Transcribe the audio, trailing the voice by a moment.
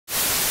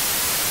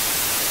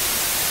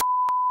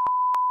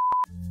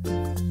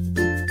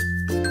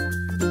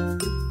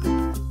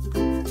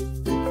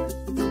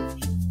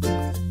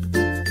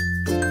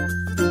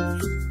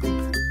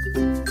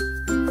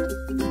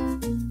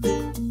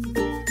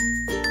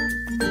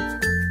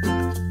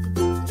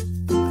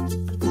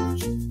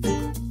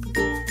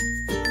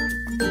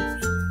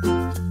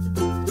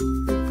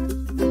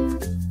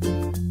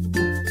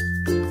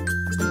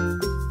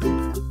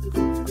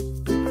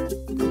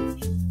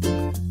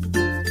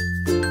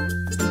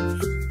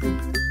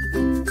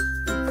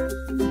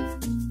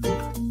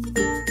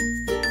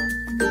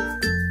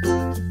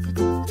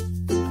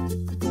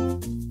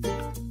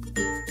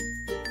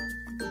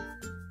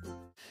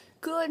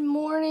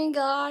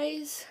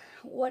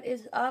what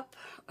is up?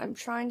 I'm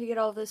trying to get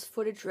all this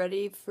footage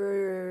ready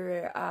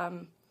for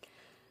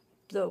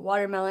the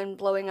watermelon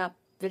blowing up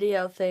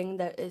video thing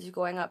that is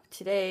going up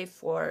today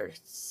for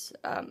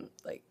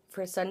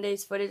for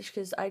Sunday's footage,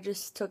 because I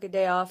just took a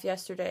day off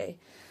yesterday.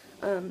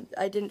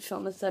 I didn't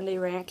film a Sunday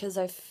rant because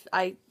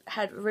I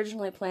had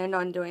originally planned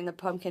on doing the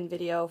pumpkin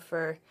video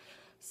for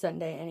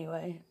Sunday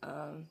anyway,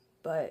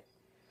 but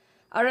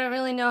I don't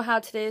really know how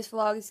today's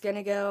vlog is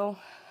gonna go.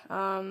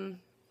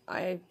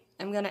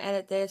 I'm gonna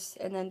edit this,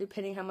 and then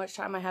depending how much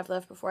time I have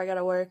left before I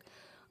gotta work,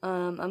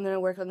 I'm gonna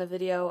work on the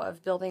video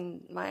of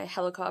building my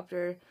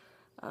helicopter,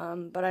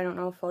 but I don't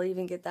know if I'll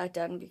even get that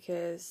done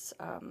because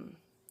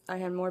I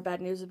had more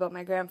bad news about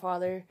my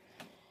grandfather,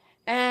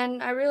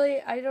 and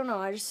I don't know,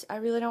 I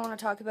really don't want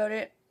to talk about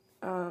it,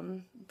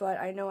 but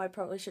I know I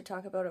probably should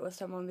talk about it with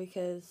someone,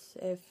 because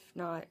if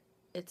not,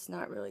 it's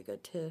not really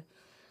good to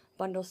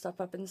bundle stuff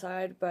up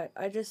inside. But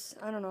I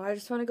don't know, I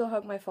just want to go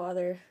hug my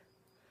father,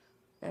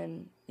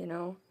 and, you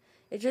know,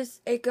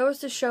 it goes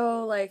to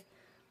show, like,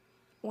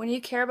 when you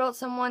care about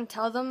someone,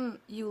 tell them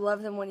you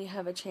love them when you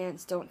have a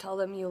chance. Don't tell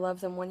them you love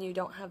them when you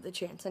don't have the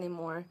chance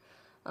anymore,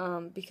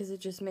 because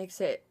it just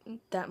makes it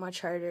that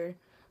much harder.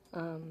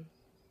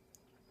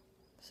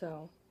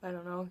 So, I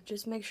don't know,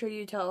 just make sure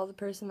you tell the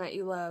person that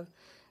you love,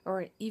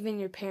 or even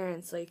your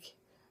parents, like,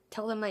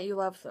 tell them that you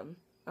love them.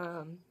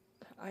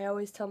 I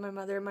always tell my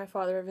mother and my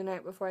father every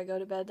night before I go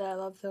to bed that I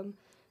love them,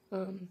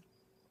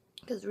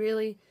 because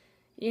really,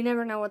 you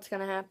never know what's going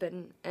to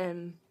happen,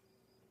 and,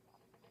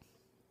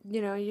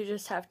 you know, you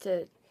just have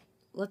to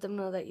let them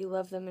know that you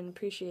love them and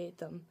appreciate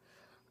them.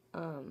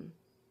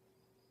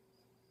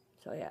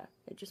 So yeah,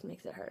 it just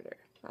makes it harder.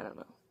 I don't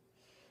know.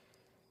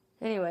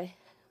 Anyway,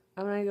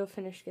 I'm going to go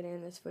finish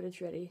getting this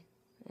footage ready,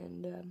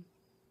 and,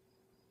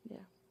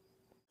 yeah.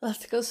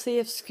 Let's go see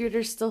if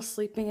Scooter's still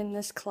sleeping in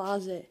this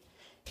closet.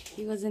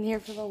 He was in here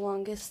for the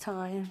longest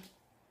time.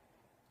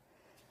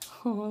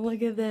 Oh,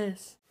 look at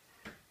this.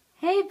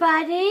 Hey,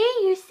 buddy,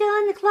 you still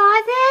in the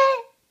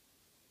closet?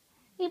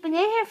 You've been in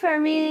here for a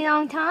really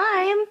long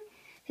time.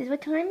 Because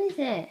what time is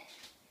it?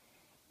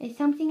 It's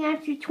something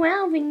after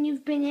 12, and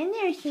you've been in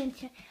there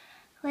since,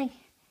 like,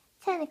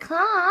 10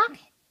 o'clock.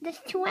 That's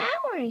 2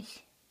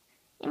 hours.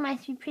 You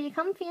must be pretty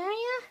comfy, aren't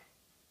you?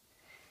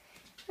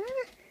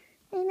 Huh?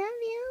 I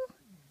love you.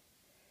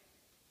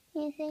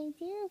 Yes, I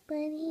do,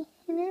 buddy.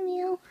 I love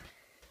you.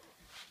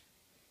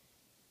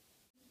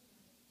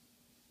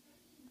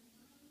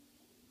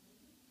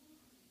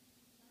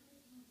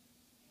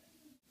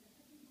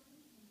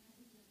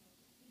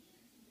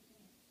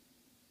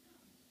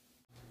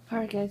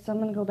 Alright guys, so I'm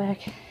going to go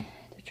back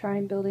to try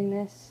and building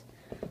this.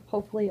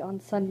 Hopefully on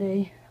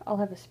Sunday I'll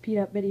have a speed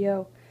up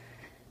video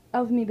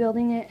of me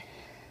building it.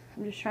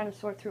 I'm just trying to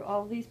sort through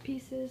all of these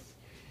pieces,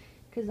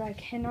 because I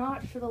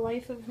cannot for the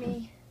life of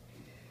me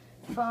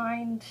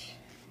find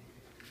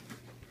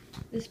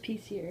this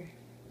piece here.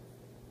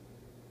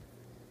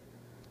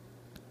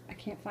 I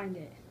can't find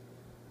it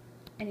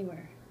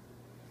anywhere.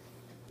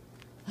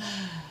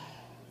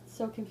 It's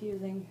so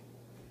confusing.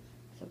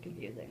 So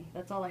confusing.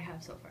 That's all I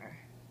have so far.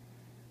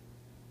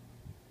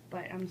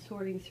 But I'm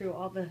sorting through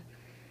all the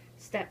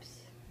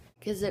steps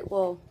because it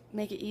will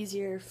make it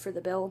easier for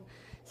the build,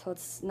 so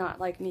it's not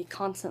like me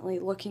constantly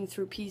looking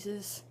through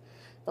pieces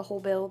the whole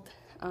build.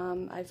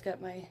 I've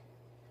got my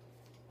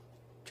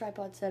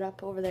tripod set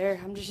up over there.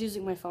 I'm just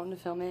using my phone to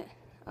film it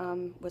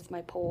with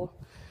my pole,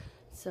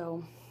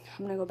 so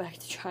I'm gonna go back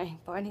to trying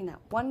finding that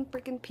one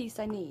freaking piece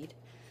I need,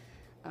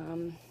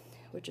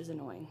 which is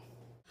annoying.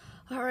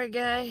 Alright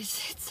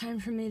guys, it's time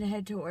for me to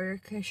head to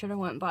work. I should have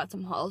went and bought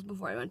some Halls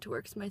before I went to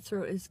work because my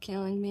throat is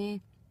killing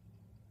me.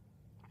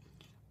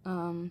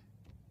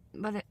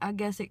 But I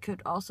guess it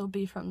could also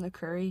be from the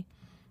curry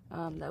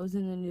that was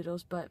in the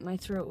noodles, but my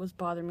throat was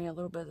bothering me a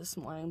little bit this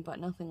morning, but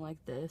nothing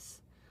like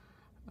this.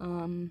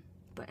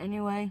 But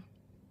anyway,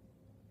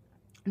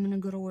 I'm gonna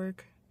go to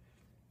work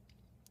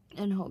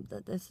and hope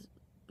that this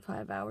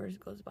 5 hours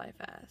goes by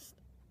fast.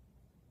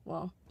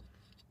 Well,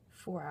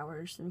 4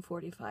 hours and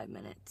 45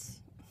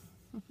 minutes.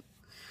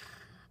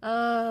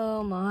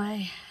 Oh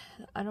my,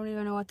 I don't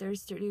even know what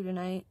there's to do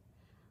tonight,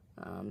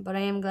 but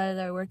I am glad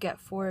that I work at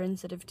 4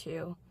 instead of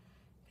 2,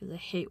 because I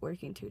hate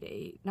working 2 to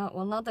 8.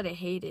 Not that I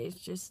hate it, it's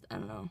just, I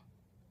don't know,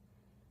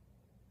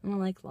 I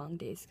don't like long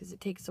days because it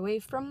takes away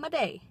from my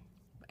day.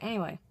 But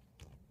anyway,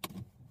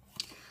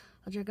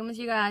 I'll check in with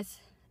you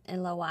guys in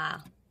a little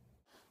while.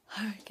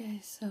 Alright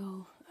guys,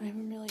 so I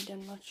haven't really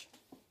done much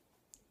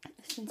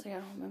since I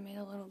got home. I made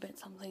a little bit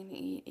something to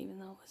eat, even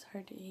though it was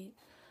hard to eat.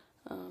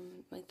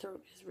 My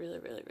throat is really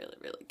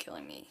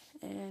killing me,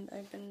 and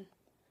I've been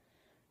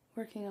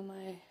working on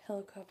my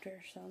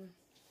helicopter some.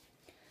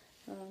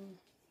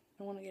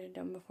 I want to get it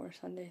done before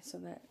Sunday so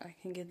that I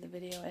can get the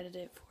video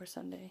edited for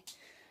Sunday.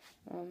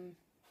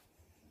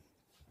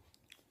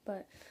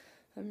 But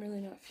I'm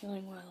really not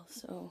feeling well,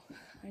 so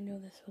I know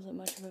this wasn't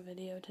much of a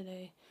video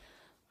today,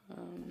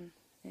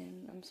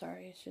 and I'm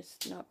sorry, it's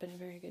just not been a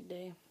very good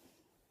day.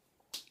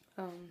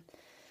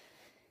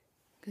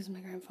 Because my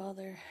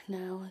grandfather,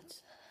 now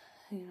it's,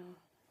 you know,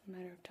 a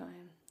matter of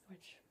time,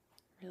 which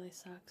really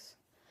sucks.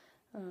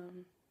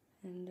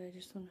 And I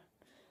just wanna,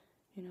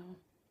 you know,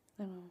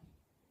 I don't know.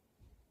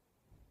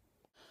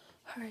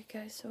 Alright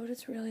guys, so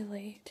it's really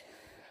late.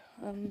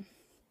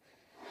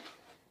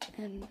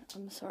 And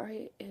I'm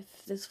sorry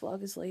if this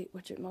vlog is late,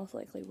 which it most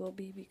likely will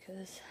be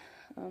because,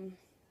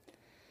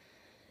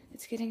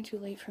 it's getting too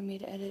late for me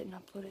to edit and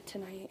upload it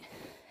tonight.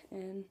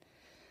 And,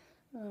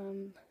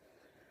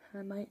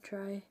 I might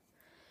try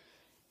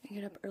and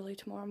get up early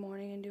tomorrow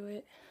morning and do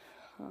it.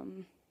 I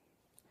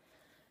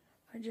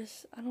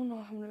don't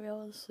know how I'm gonna be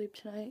able to sleep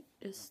tonight,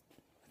 just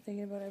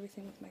thinking about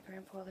everything with my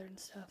grandfather and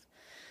stuff.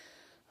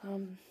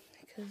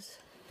 Because,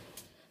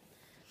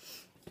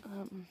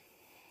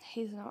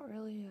 he's not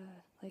really,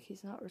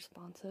 he's not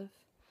responsive.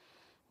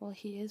 Well,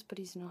 he is, but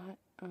he's not.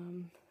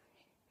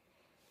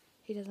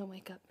 He doesn't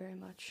wake up very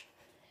much,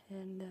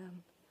 and,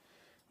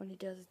 when he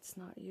does, it's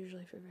not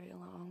usually for very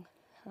long.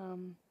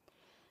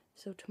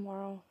 So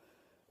tomorrow,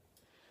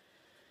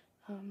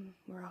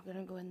 we're all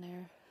gonna go in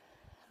there,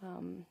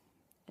 and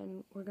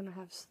we're gonna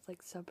have,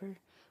 like, supper,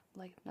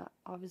 like, not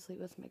obviously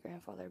with my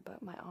grandfather,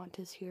 but my aunt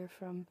is here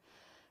from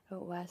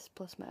out west,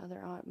 plus my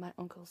other aunt, my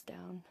uncle's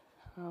down.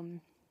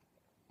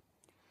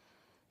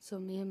 So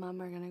me and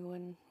Mom are gonna go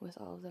in with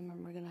all of them,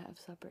 and we're gonna have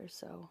supper.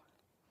 So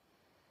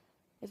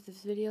if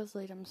this video's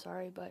late, I'm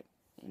sorry, but,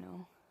 you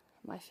know,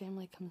 my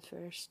family comes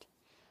first.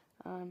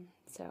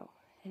 So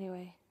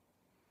anyway,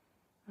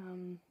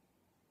 yeah,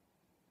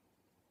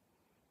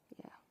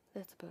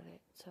 that's about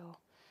it. So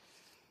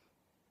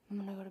I'm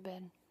gonna go to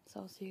bed. So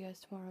I'll see you guys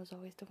tomorrow. As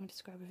always, don't forget to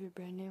subscribe if you're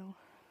brand new.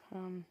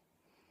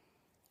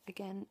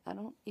 Again, I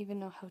don't even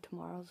know how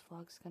tomorrow's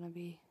vlog's gonna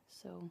be,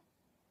 so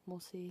we'll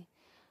see.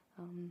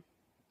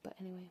 But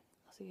anyway,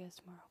 I'll see you guys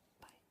tomorrow.